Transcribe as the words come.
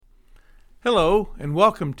Hello, and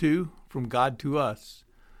welcome to From God to Us.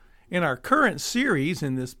 In our current series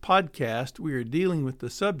in this podcast, we are dealing with the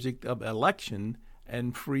subject of election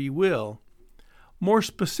and free will. More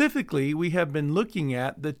specifically, we have been looking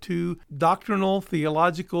at the two doctrinal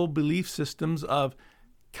theological belief systems of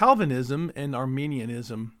Calvinism and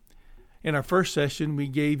Arminianism. In our first session, we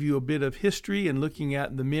gave you a bit of history in looking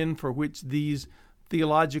at the men for which these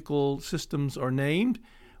theological systems are named.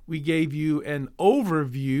 We gave you an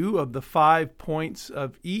overview of the 5 points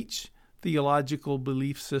of each theological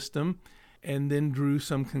belief system and then drew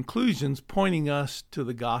some conclusions pointing us to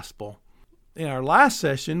the gospel. In our last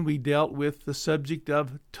session, we dealt with the subject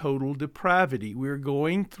of total depravity. We're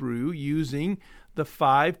going through using the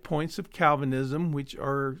 5 points of Calvinism, which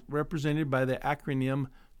are represented by the acronym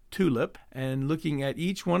TULIP, and looking at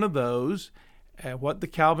each one of those, at what the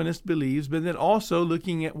Calvinist believes, but then also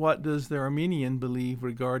looking at what does the Arminian believe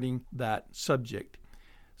regarding that subject.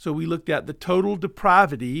 So we looked at the total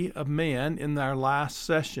depravity of man in our last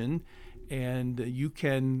session, and you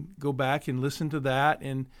can go back and listen to that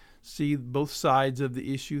and see both sides of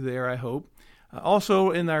the issue there, I hope. Also,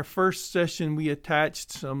 in our first session, we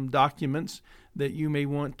attached some documents that you may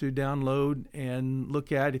want to download and look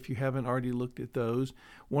at if you haven't already looked at those.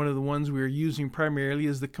 One of the ones we're using primarily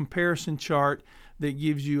is the comparison chart that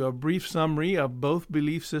gives you a brief summary of both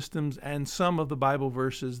belief systems and some of the Bible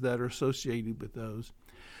verses that are associated with those.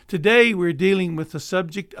 Today we're dealing with the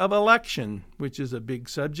subject of election, which is a big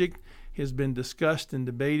subject, has been discussed and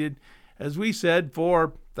debated, as we said,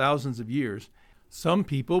 for thousands of years. Some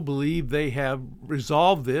people believe they have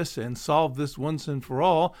resolved this and solved this once and for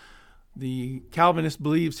all. The Calvinist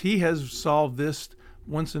believes he has solved this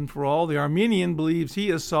once and for all. The Arminian believes he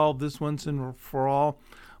has solved this once and for all.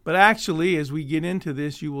 But actually, as we get into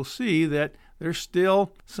this, you will see that there's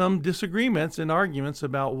still some disagreements and arguments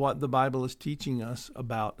about what the Bible is teaching us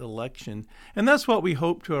about election. And that's what we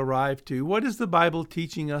hope to arrive to. What is the Bible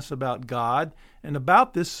teaching us about God and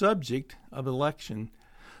about this subject of election?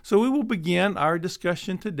 So we will begin our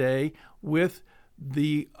discussion today with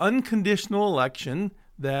the unconditional election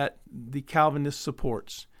that the Calvinist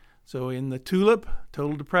supports. So in the TULIP,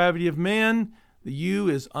 total depravity of man, the U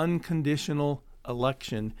is unconditional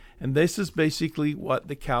election. And this is basically what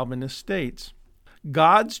the Calvinist states.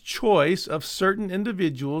 God's choice of certain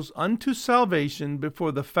individuals unto salvation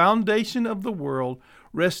before the foundation of the world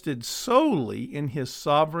rested solely in his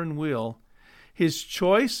sovereign will. His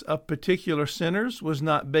choice of particular sinners was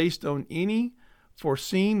not based on any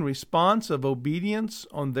foreseen response of obedience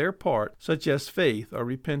on their part, such as faith or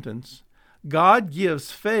repentance. God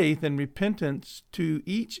gives faith and repentance to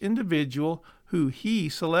each individual who he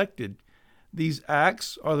selected. These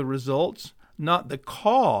acts are the results, not the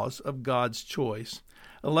cause of God's choice.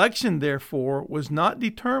 Election, therefore, was not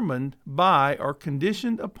determined by or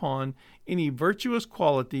conditioned upon any virtuous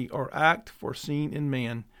quality or act foreseen in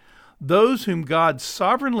man. Those whom God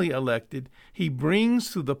sovereignly elected, he brings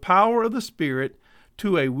through the power of the Spirit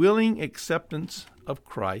to a willing acceptance of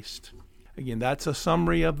Christ. Again, that's a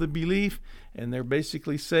summary of the belief, and they're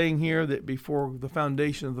basically saying here that before the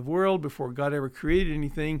foundation of the world, before God ever created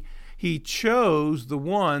anything, he chose the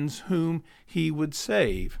ones whom he would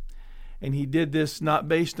save. And he did this not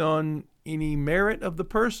based on any merit of the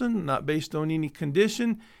person, not based on any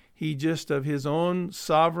condition. He just of his own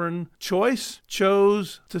sovereign choice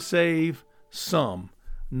chose to save some,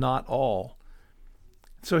 not all.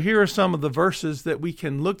 So here are some of the verses that we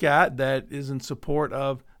can look at that is in support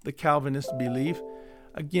of the Calvinist belief.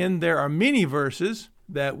 Again, there are many verses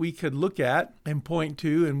that we could look at and point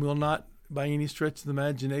to, and we'll not by any stretch of the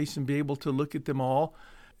imagination be able to look at them all.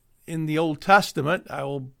 In the Old Testament, I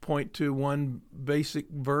will point to one basic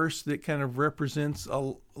verse that kind of represents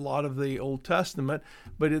a lot of the Old Testament,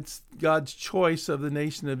 but it's God's choice of the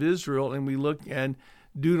nation of Israel, and we look at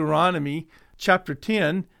Deuteronomy chapter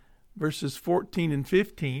 10, verses 14 and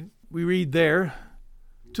 15, we read there,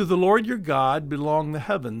 "To the Lord your God belong the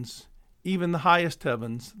heavens, even the highest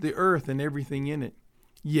heavens, the earth and everything in it.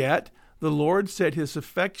 Yet the Lord set his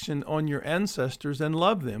affection on your ancestors and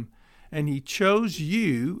loved them, and he chose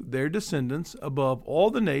you, their descendants, above all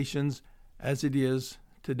the nations as it is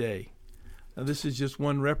today." Now this is just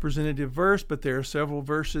one representative verse, but there are several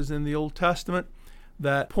verses in the Old Testament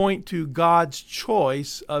that point to God's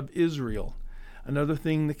choice of Israel. Another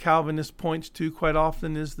thing the Calvinist points to quite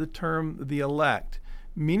often is the term the elect.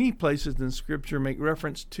 Many places in Scripture make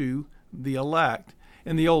reference to the elect.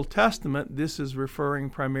 In the Old Testament, this is referring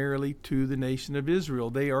primarily to the nation of Israel.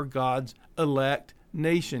 They are God's elect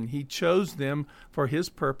nation. He chose them for his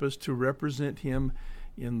purpose to represent him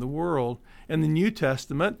in the world. In the New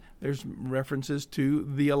Testament, there's references to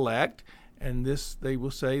the elect, And this, they will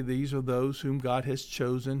say, these are those whom God has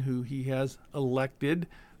chosen, who he has elected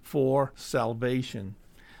for salvation.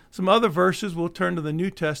 Some other verses, we'll turn to the New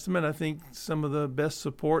Testament. I think some of the best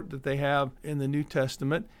support that they have in the New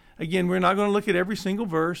Testament. Again, we're not going to look at every single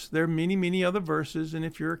verse. There are many, many other verses. And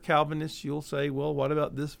if you're a Calvinist, you'll say, well, what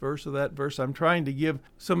about this verse or that verse? I'm trying to give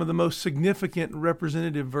some of the most significant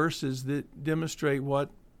representative verses that demonstrate what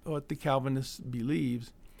the Calvinist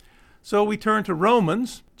believes. So we turn to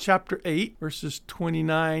Romans chapter 8, verses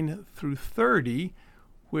 29 through 30,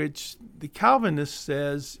 which the Calvinist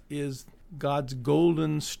says is God's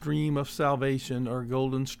golden stream of salvation or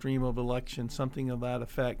golden stream of election, something of that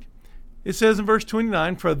effect. It says in verse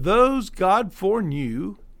 29, "For those God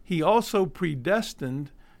foreknew, he also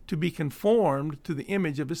predestined to be conformed to the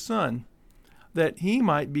image of his Son, that he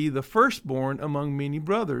might be the firstborn among many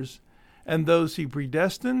brothers. And those he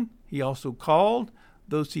predestined, he also called.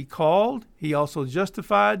 Those he called, he also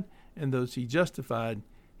justified. And those he justified,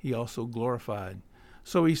 he also glorified."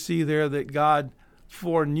 So we see there that God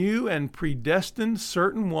foreknew and predestined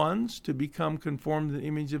certain ones to become conformed to the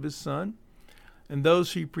image of his Son. And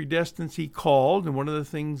those he predestined, he called. And one of the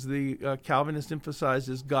things the Calvinist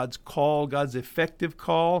emphasizes God's call, God's effective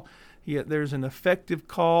call. There's an effective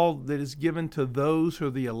call that is given to those who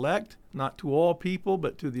are the elect, not to all people,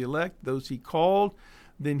 but to the elect. Those he called,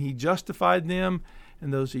 then he justified them.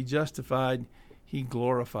 And those he justified, he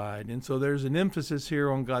glorified. And so there's an emphasis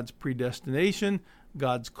here on God's predestination,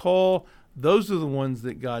 God's call. Those are the ones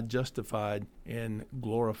that God justified and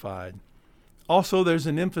glorified. Also, there's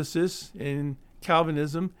an emphasis in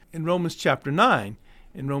Calvinism in Romans chapter 9.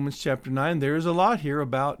 In Romans chapter 9, there is a lot here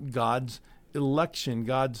about God's election,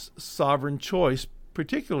 God's sovereign choice,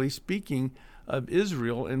 particularly speaking of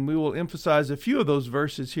Israel. And we will emphasize a few of those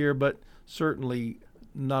verses here, but certainly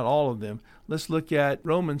not all of them. Let's look at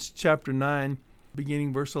Romans chapter 9,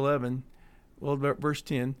 beginning verse 11, verse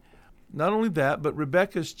 10. "Not only that, but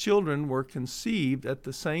Rebekah's children were conceived at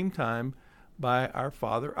the same time by our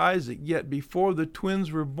father Isaac. Yet before the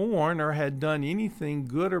twins were born or had done anything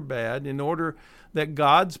good or bad, in order that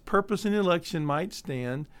God's purpose in election might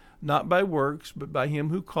stand, not by works, but by him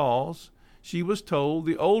who calls, she was told,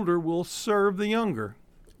 the older will serve the younger.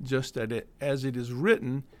 Just as it is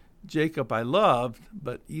written, Jacob I loved,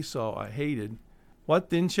 but Esau I hated.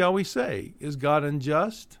 What then shall we say? Is God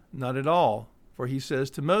unjust? Not at all. For he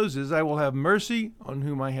says to Moses, I will have mercy on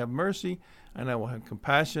whom I have mercy, and I will have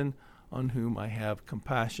compassion on whom I have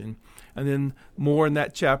compassion." And then more in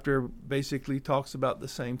that chapter basically talks about the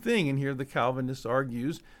same thing. And here the Calvinist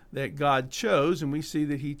argues that God chose, and we see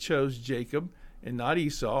that he chose Jacob and not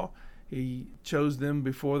Esau. He chose them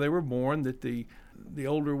before they were born, that the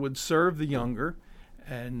older would serve the younger.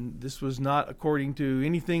 And this was not according to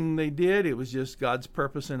anything they did. It was just God's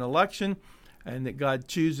purpose in election, and that God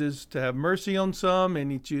chooses to have mercy on some,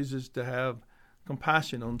 and he chooses to have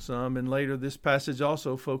compassion on some. And later this passage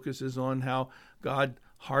also focuses on how God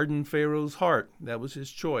hardened Pharaoh's heart. That was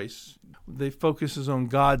his choice. It focuses on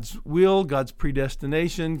God's will, God's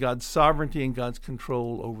predestination, God's sovereignty, and God's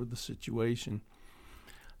control over the situation.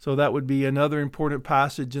 So that would be another important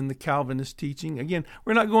passage in the Calvinist teaching. Again,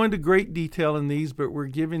 we're not going to great detail in these, but we're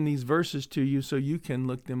giving these verses to you so you can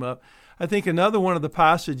look them up. I think another one of the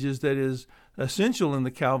passages that is essential in the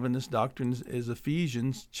Calvinist doctrines is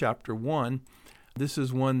Ephesians chapter 1. This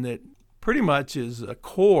is one that pretty much is a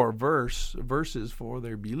core verses for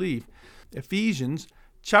their belief. Ephesians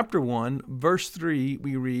chapter 1, verse 3,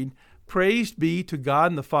 we read, "Praise be to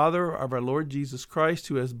God and the Father of our Lord Jesus Christ,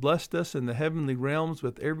 who has blessed us in the heavenly realms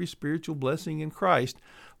with every spiritual blessing in Christ.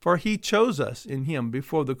 For he chose us in him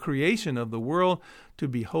before the creation of the world to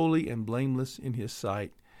be holy and blameless in his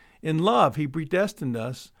sight. In love he predestined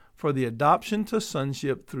us for the adoption to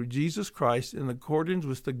sonship through Jesus Christ in accordance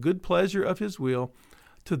with the good pleasure of his will,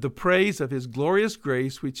 to the praise of his glorious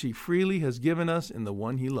grace, which he freely has given us in the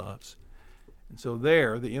one he loves." And so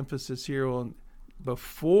there, the emphasis here on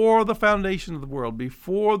before the foundation of the world,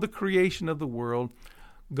 before the creation of the world,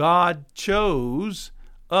 God chose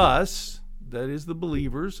us, that is the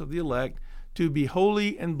believers of the elect, to be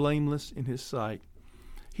holy and blameless in his sight.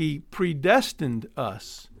 He predestined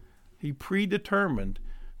us. He predetermined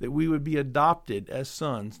that we would be adopted as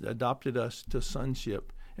sons, adopted us to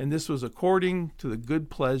sonship. And this was according to the good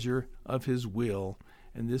pleasure of his will.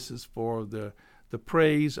 And this is for the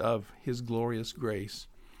praise of his glorious grace.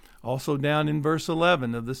 Also down in verse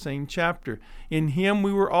 11 of the same chapter, "In him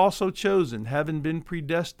we were also chosen, having been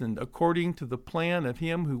predestined according to the plan of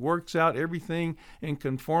him who works out everything in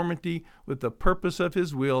conformity with the purpose of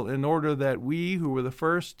his will, in order that we who were the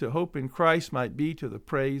first to hope in Christ might be to the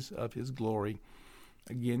praise of his glory."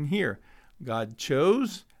 Again here, God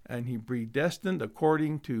chose and he predestined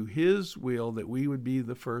according to his will that we would be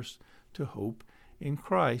the first to hope in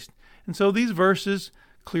Christ. And so these verses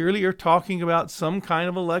clearly are talking about some kind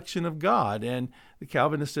of election of God. And the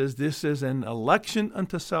Calvinist says this is an election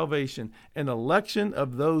unto salvation, an election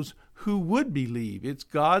of those who would believe. It's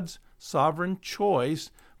God's sovereign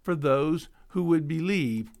choice for those who would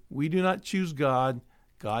believe. We do not choose God.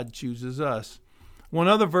 God chooses us. One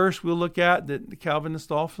other verse we'll look at that the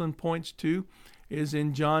Calvinist often points to is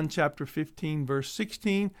in John chapter 15, verse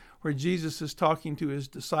 16, where Jesus is talking to his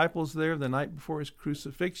disciples there the night before his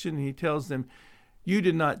crucifixion, and he tells them, "You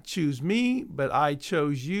did not choose me, but I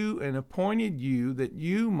chose you and appointed you that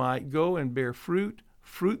you might go and bear fruit,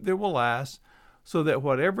 fruit that will last, so that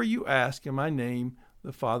whatever you ask in my name,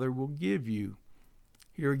 the Father will give you."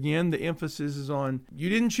 Here again, the emphasis is on, you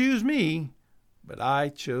didn't choose me, but I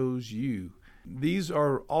chose you. These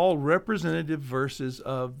are all representative verses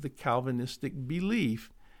of the Calvinistic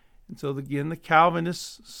belief. And so again, the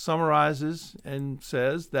Calvinist summarizes and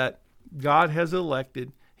says that God has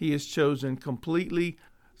elected, he has chosen completely,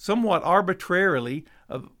 somewhat arbitrarily,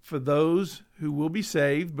 for those who will be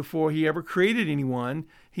saved. Before he ever created anyone,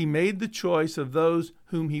 he made the choice of those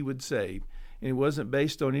whom he would save. And it wasn't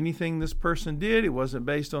based on anything this person did. It wasn't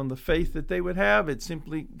based on the faith that they would have.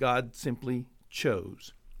 God simply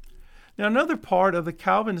chose. Now, another part of the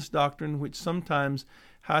Calvinist doctrine, which sometimes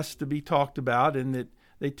has to be talked about and that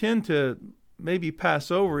they tend to maybe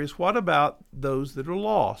pass over, is what about those that are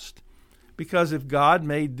lost? Because if God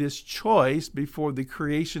made this choice before the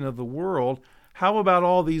creation of the world, how about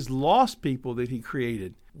all these lost people that he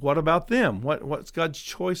created? What about them? What's God's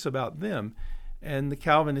choice about them? And the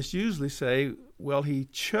Calvinists usually say, well, he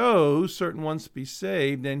chose certain ones to be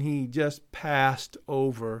saved and he just passed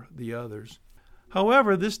over the others.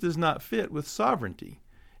 However, this does not fit with sovereignty.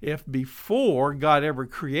 If before God ever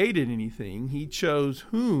created anything, he chose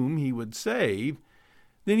whom he would save,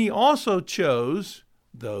 then he also chose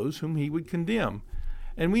those whom he would condemn.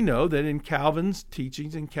 And we know that in Calvin's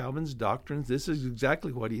teachings and Calvin's doctrines, this is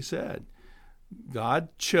exactly what he said. God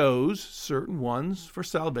chose certain ones for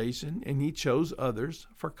salvation, and he chose others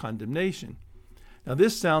for condemnation. Now,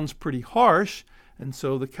 this sounds pretty harsh, and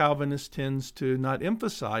so the Calvinist tends to not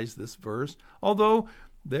emphasize this verse, although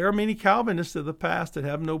there are many Calvinists of the past that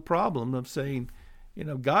have no problem of saying,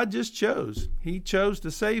 God just chose. He chose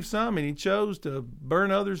to save some, and he chose to burn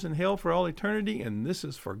others in hell for all eternity, and this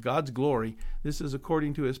is for God's glory. This is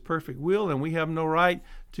according to his perfect will, and we have no right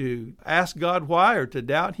to ask God why or to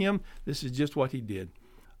doubt him. This is just what he did.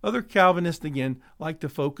 Other Calvinists, again, like to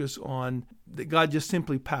focus on that God just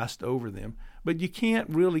simply passed over them. But you can't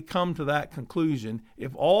really come to that conclusion.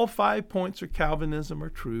 If all 5 points of Calvinism are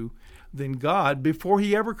true, then God, before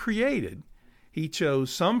he ever created, he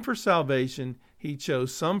chose some for salvation, he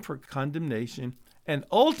chose some for condemnation, and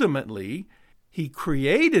ultimately, he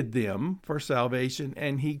created them for salvation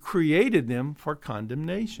and he created them for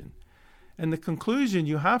condemnation. And the conclusion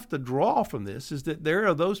you have to draw from this is that there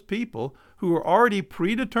are those people who are already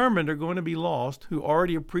predetermined are going to be lost, who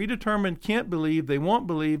already are predetermined can't believe, they won't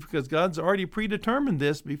believe because God's already predetermined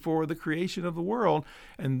this before the creation of the world,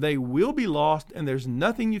 and they will be lost, and there's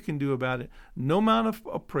nothing you can do about it. No amount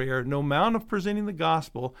of prayer, no amount of presenting the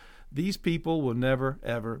gospel, these people will never,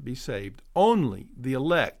 ever be saved. Only the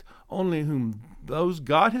elect, only whom those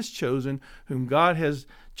God has chosen, whom God has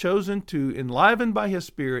chosen to enliven by his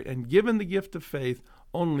Spirit and given the gift of faith,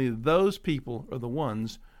 only those people are the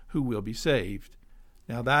ones who will be saved.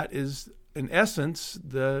 Now that is, in essence,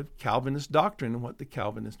 the Calvinist doctrine and what the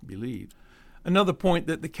Calvinists believe. Another point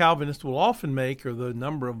that the Calvinists will often make are the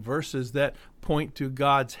number of verses that point to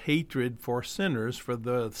God's hatred for sinners, for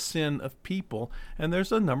the sin of people. And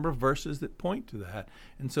there's a number of verses that point to that.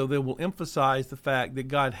 And so they will emphasize the fact that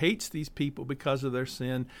God hates these people because of their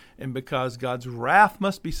sin, and because God's wrath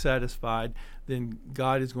must be satisfied, then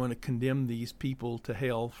God is going to condemn these people to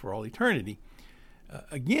hell for all eternity.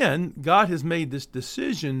 Again, God has made this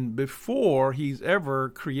decision before he's ever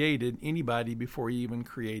created anybody, before he even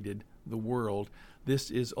created the world. This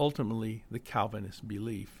is ultimately the Calvinist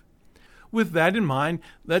belief. With that in mind,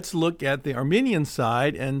 let's look at the Arminian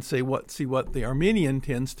side and see what the Arminian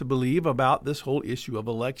tends to believe about this whole issue of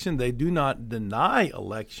election. They do not deny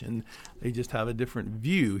election. They just have a different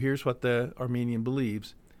view. Here's what the Arminian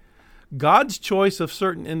believes. God's choice of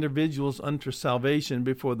certain individuals unto salvation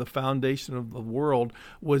before the foundation of the world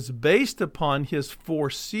was based upon his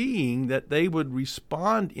foreseeing that they would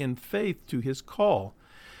respond in faith to his call.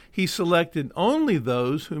 He selected only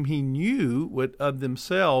those whom he knew would of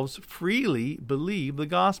themselves freely believe the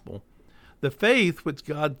gospel. The faith which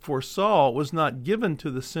God foresaw was not given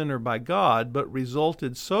to the sinner by God, but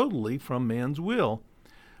resulted solely from man's will.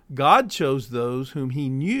 God chose those whom he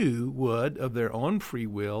knew would, of their own free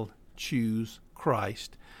will, choose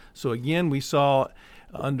Christ. So again, we saw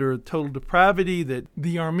under total depravity that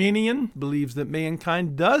the Arminian believes that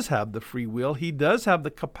mankind does have the free will. He does have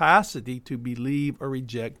the capacity to believe or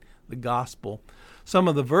reject the gospel. Some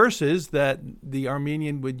of the verses that the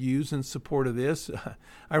Arminian would use in support of this,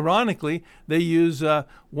 ironically, they use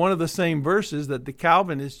one of the same verses that the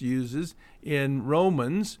Calvinist uses in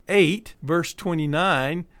Romans 8, verse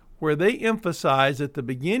 29, where they emphasize at the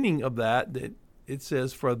beginning of that it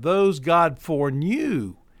says, "For those God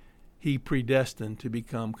foreknew, he predestined to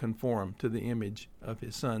become conformed to the image of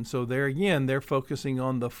his Son." So there again, they're focusing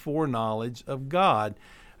on the foreknowledge of God.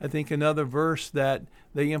 I think another verse that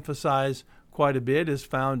they emphasize quite a bit is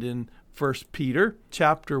found in 1 Peter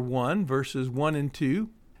chapter 1, verses 1 and 2.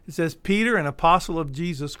 It says, "Peter, an apostle of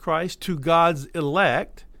Jesus Christ, to God's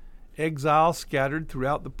elect, exiles scattered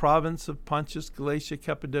throughout the province of Pontus, Galatia,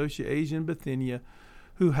 Cappadocia, Asia, and Bithynia,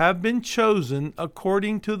 who have been chosen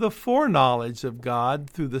according to the foreknowledge of God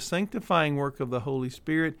through the sanctifying work of the Holy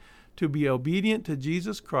Spirit, to be obedient to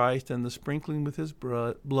Jesus Christ and the sprinkling with his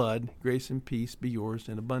blood, grace and peace be yours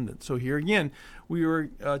in abundance." So here again, we were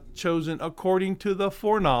chosen according to the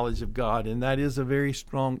foreknowledge of God, and that is a very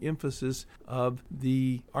strong emphasis of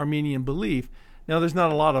the Arminian belief. Now, there's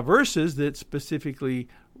not a lot of verses that specifically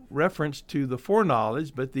reference to the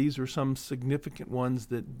foreknowledge, but these are some significant ones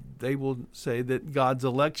that they will say that God's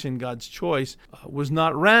election, God's choice, was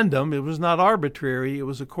not random, it was not arbitrary, it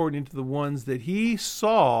was according to the ones that he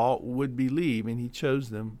saw would believe, and he chose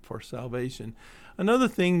them for salvation. Another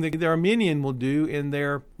thing that the Arminian will do in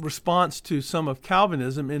their response to some of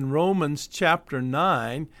Calvinism, in Romans chapter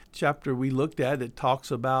 9, chapter we looked at, it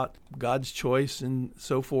talks about God's choice and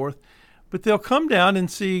so forth. But they'll come down and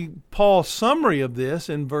see Paul's summary of this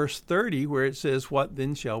in verse 30, where it says, "What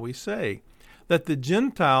then shall we say? That the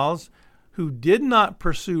Gentiles who did not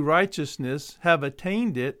pursue righteousness have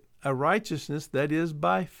attained it, a righteousness that is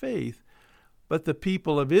by faith. But the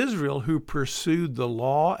people of Israel who pursued the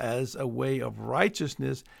law as a way of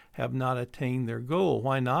righteousness have not attained their goal."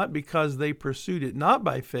 Why not? Because they pursued it not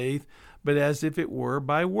by faith, but as if it were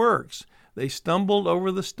by works. They stumbled over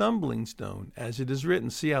the stumbling stone, as it is written,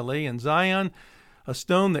 "See, I lay in Zion a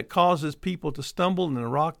stone that causes people to stumble, and a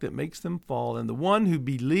rock that makes them fall. And the one who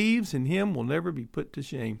believes in him will never be put to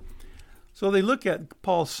shame." So they look at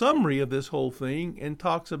Paul's summary of this whole thing and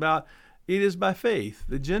talks about it is by faith.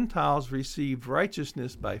 The Gentiles received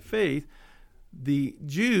righteousness by faith. The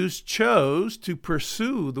Jews chose to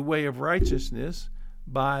pursue the way of righteousness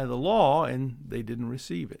by the law, and they didn't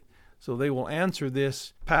receive it. So they will answer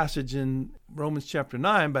this passage in Romans chapter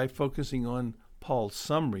 9 by focusing on Paul's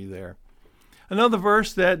summary there. Another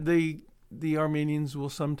verse that the Arminians will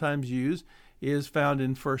sometimes use is found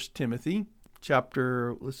in 1 Timothy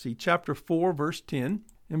chapter 4, verse 10.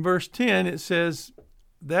 In verse 10 it says,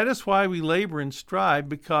 "That is why we labor and strive,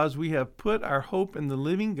 because we have put our hope in the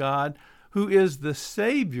living God, who is the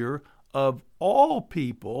Savior of all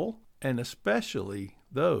people, and especially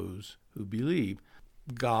those who believe."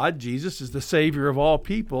 God, Jesus, is the Savior of all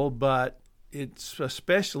people, but it's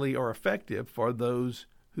especially or effective for those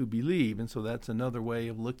who believe. And so that's another way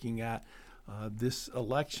of looking at this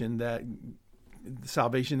election, that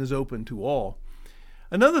salvation is open to all.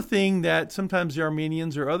 Another thing that sometimes the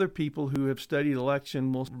Arminians or other people who have studied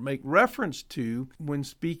election will make reference to when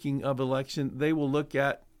speaking of election, they will look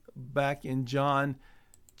at back in John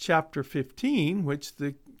chapter 15, which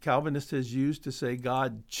the Calvinist has used to say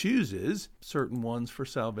God chooses certain ones for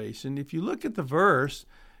salvation. If you look at the verse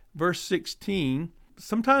 16,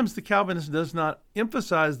 sometimes the Calvinist does not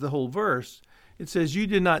emphasize the whole verse. It says, "You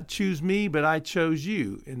did not choose me, but I chose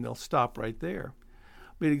you," and they'll stop right there.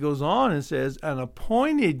 But it goes on and says, "And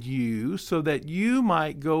appointed you so that you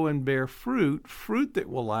might go and bear fruit that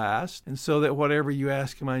will last, and so that whatever you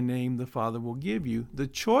ask in my name, the Father will give you." The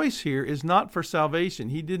choice here is not for salvation.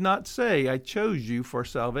 He did not say, "I chose you for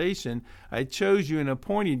salvation. I chose you and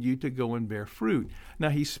appointed you to go and bear fruit." Now,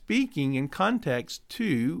 he's speaking in context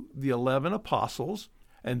to the 11 apostles,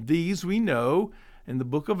 and these we know in the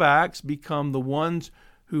book of Acts become the ones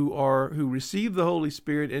who receive the Holy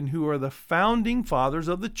Spirit and who are the founding fathers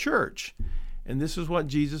of the church. And this is what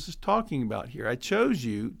Jesus is talking about here. "I chose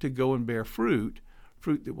you to go and bear fruit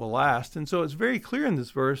that will last." And so it's very clear in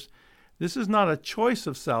this verse, this is not a choice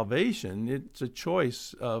of salvation. It's a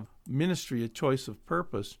choice of ministry, a choice of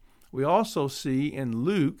purpose. We also see in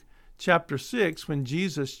Luke chapter 6, when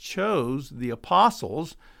Jesus chose the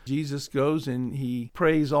apostles, Jesus goes and he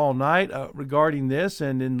prays all night regarding this.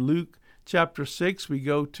 And in Luke chapter 6, we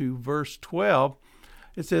go to verse 12.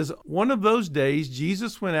 It says, one of those days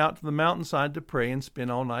Jesus went out to the mountainside to pray and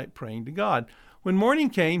spent all night praying to God. When morning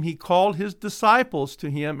came, he called his disciples to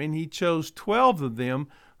him, and he chose 12 of them,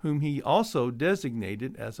 whom he also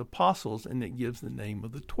designated as apostles, and it gives the name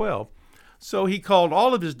of the 12. So he called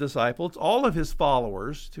all of his disciples, all of his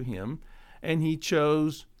followers to him, and he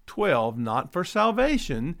chose 12, not for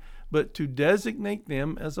salvation, but to designate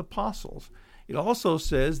them as apostles. It also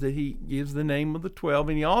says that he gives the name of the 12,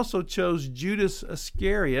 and he also chose Judas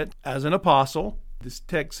Iscariot as an apostle. This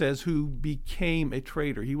text says who became a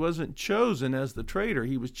traitor. He wasn't chosen as the traitor.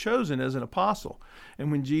 He was chosen as an apostle.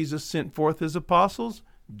 And when Jesus sent forth his apostles,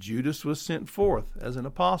 Judas was sent forth as an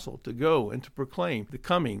apostle to go and to proclaim the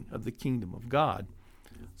coming of the kingdom of God.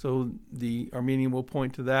 So the Arminian will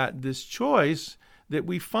point to that. This choice that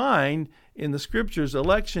we find in the Scriptures,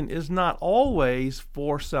 election is not always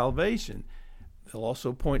for salvation. They'll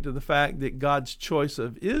also point to the fact that God's choice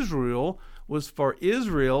of Israel was for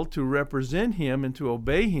Israel to represent him and to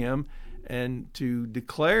obey him and to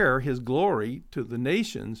declare his glory to the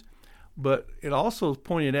nations. But it also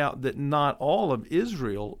pointed out that not all of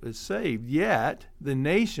Israel is saved, yet the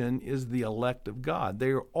nation is the elect of God. They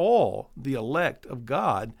are all the elect of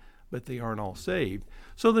God, but they aren't all saved.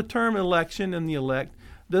 So the term election and the elect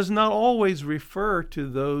does not always refer to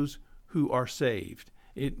those who are saved.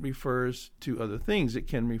 It refers to other things. It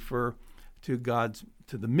can refer to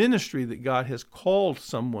the ministry that God has called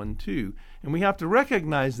someone to. And we have to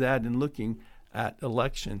recognize that in looking at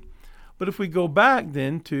election. But if we go back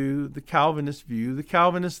then to the Calvinist view, the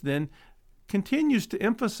Calvinist then continues to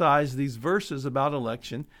emphasize these verses about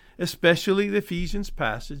election, especially the Ephesians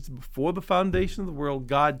passage. Before the foundation of the world,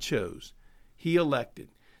 God chose. He elected.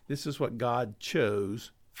 This is what God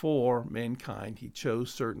chose for mankind. He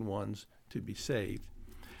chose certain ones to be saved.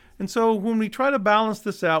 And so when we try to balance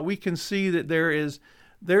this out, we can see that there is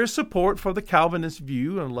support for the Calvinist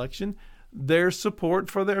view of election. There's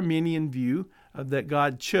support for the Arminian view that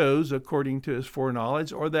God chose according to his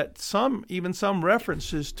foreknowledge, or that some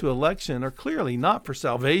references to election are clearly not for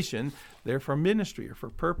salvation. They're for ministry or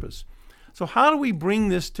for purpose. So how do we bring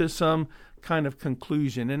this to some kind of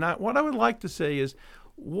conclusion? And what I would like to say is,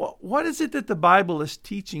 what is it that the Bible is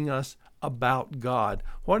teaching us about God?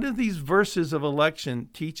 What are these verses of election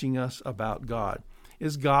teaching us about God?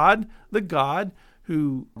 Is God the God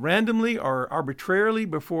who randomly or arbitrarily,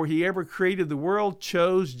 before he ever created the world,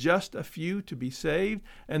 chose just a few to be saved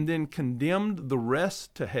and then condemned the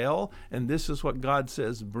rest to hell? And this is what God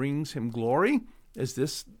says brings him glory? Is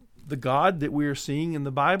this the God that we are seeing in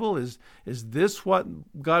the Bible? Is this what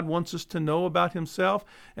God wants us to know about himself?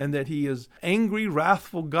 And that he is angry,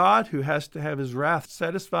 wrathful God who has to have his wrath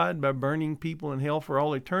satisfied by burning people in hell for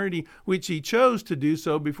all eternity, which he chose to do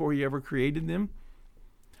so before he ever created them?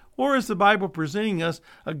 Or is the Bible presenting us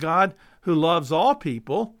a God who loves all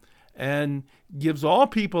people and gives all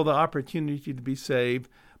people the opportunity to be saved,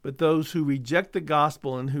 but those who reject the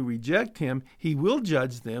gospel and who reject him, he will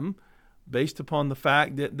judge them based upon the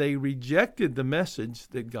fact that they rejected the message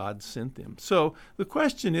that God sent them? So the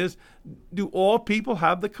question is, do all people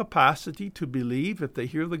have the capacity to believe if they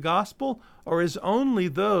hear the gospel, or is only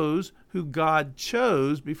those who God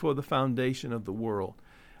chose before the foundation of the world?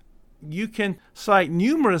 You can cite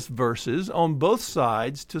numerous verses on both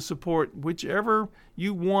sides to support whichever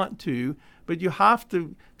you want to, but you have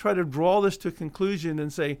to try to draw this to a conclusion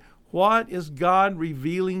and say, what is God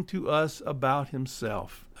revealing to us about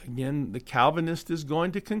himself? Again, the Calvinist is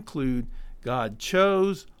going to conclude God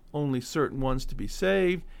chose only certain ones to be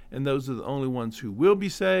saved, and those are the only ones who will be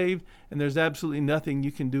saved, and there's absolutely nothing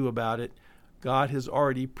you can do about it. God has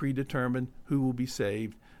already predetermined who will be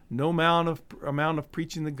saved. No amount of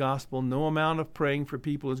preaching the gospel, no amount of praying for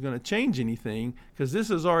people is going to change anything, because this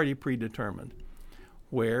is already predetermined.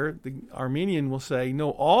 Where the Arminian will say, no,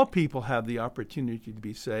 all people have the opportunity to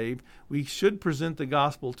be saved. We should present the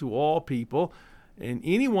gospel to all people, and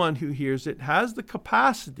anyone who hears it has the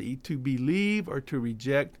capacity to believe or to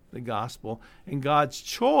reject the gospel. And God's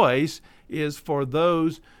choice is for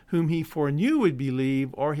those whom he foreknew would believe,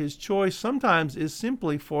 or his choice sometimes is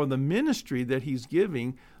simply for the ministry that he's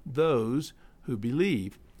giving those who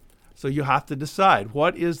believe. So you have to decide,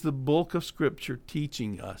 what is the bulk of Scripture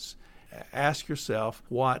teaching us? Ask yourself,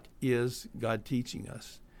 what is God teaching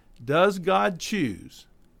us? Does God choose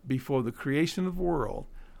before the creation of the world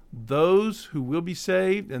those who will be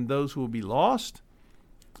saved and those who will be lost?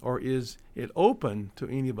 Or is it open to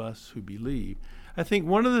any of us who believe? I think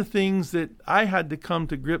one of the things that I had to come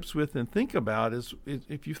to grips with and think about is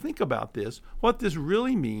if you think about this, what this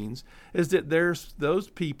really means is that there's those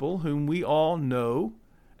people whom we all know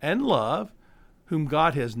and love, whom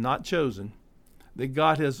God has not chosen. that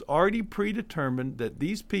God has already predetermined that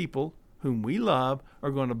these people whom we love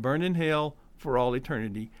are going to burn in hell for all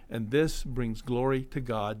eternity. And this brings glory to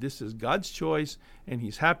God. This is God's choice, and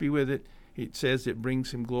He's happy with it. It says it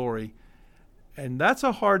brings Him glory. And that's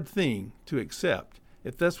a hard thing to accept.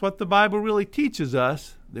 If that's what the Bible really teaches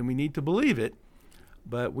us, then we need to believe it.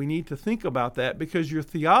 But we need to think about that, because your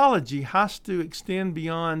theology has to extend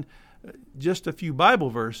beyond just a few Bible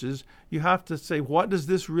verses. You have to say, what does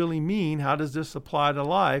this really mean? How does this apply to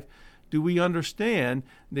life? Do we understand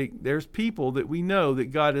that there's people that we know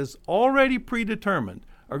that God has already predetermined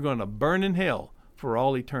are going to burn in hell for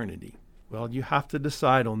all eternity? Well, you have to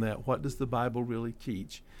decide on that. What does the Bible really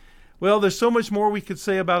teach? Well, there's so much more we could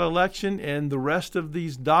say about election and the rest of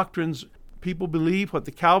these doctrines. People believe what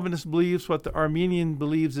the Calvinist believes, what the Arminian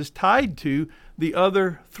believes is tied to the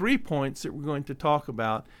other 3 points that we're going to talk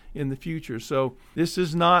about in the future. So this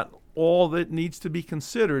is not all that needs to be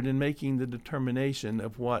considered in making the determination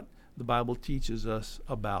of what the Bible teaches us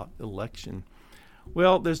about election.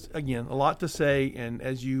 Well, there's, again, a lot to say, and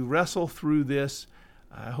as you wrestle through this,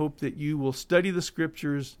 I hope that you will study the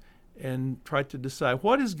Scriptures and try to decide,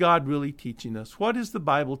 what is God really teaching us? What is the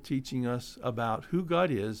Bible teaching us about who God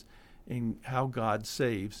is and how God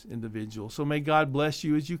saves individuals? So may God bless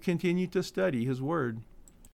you as you continue to study His Word.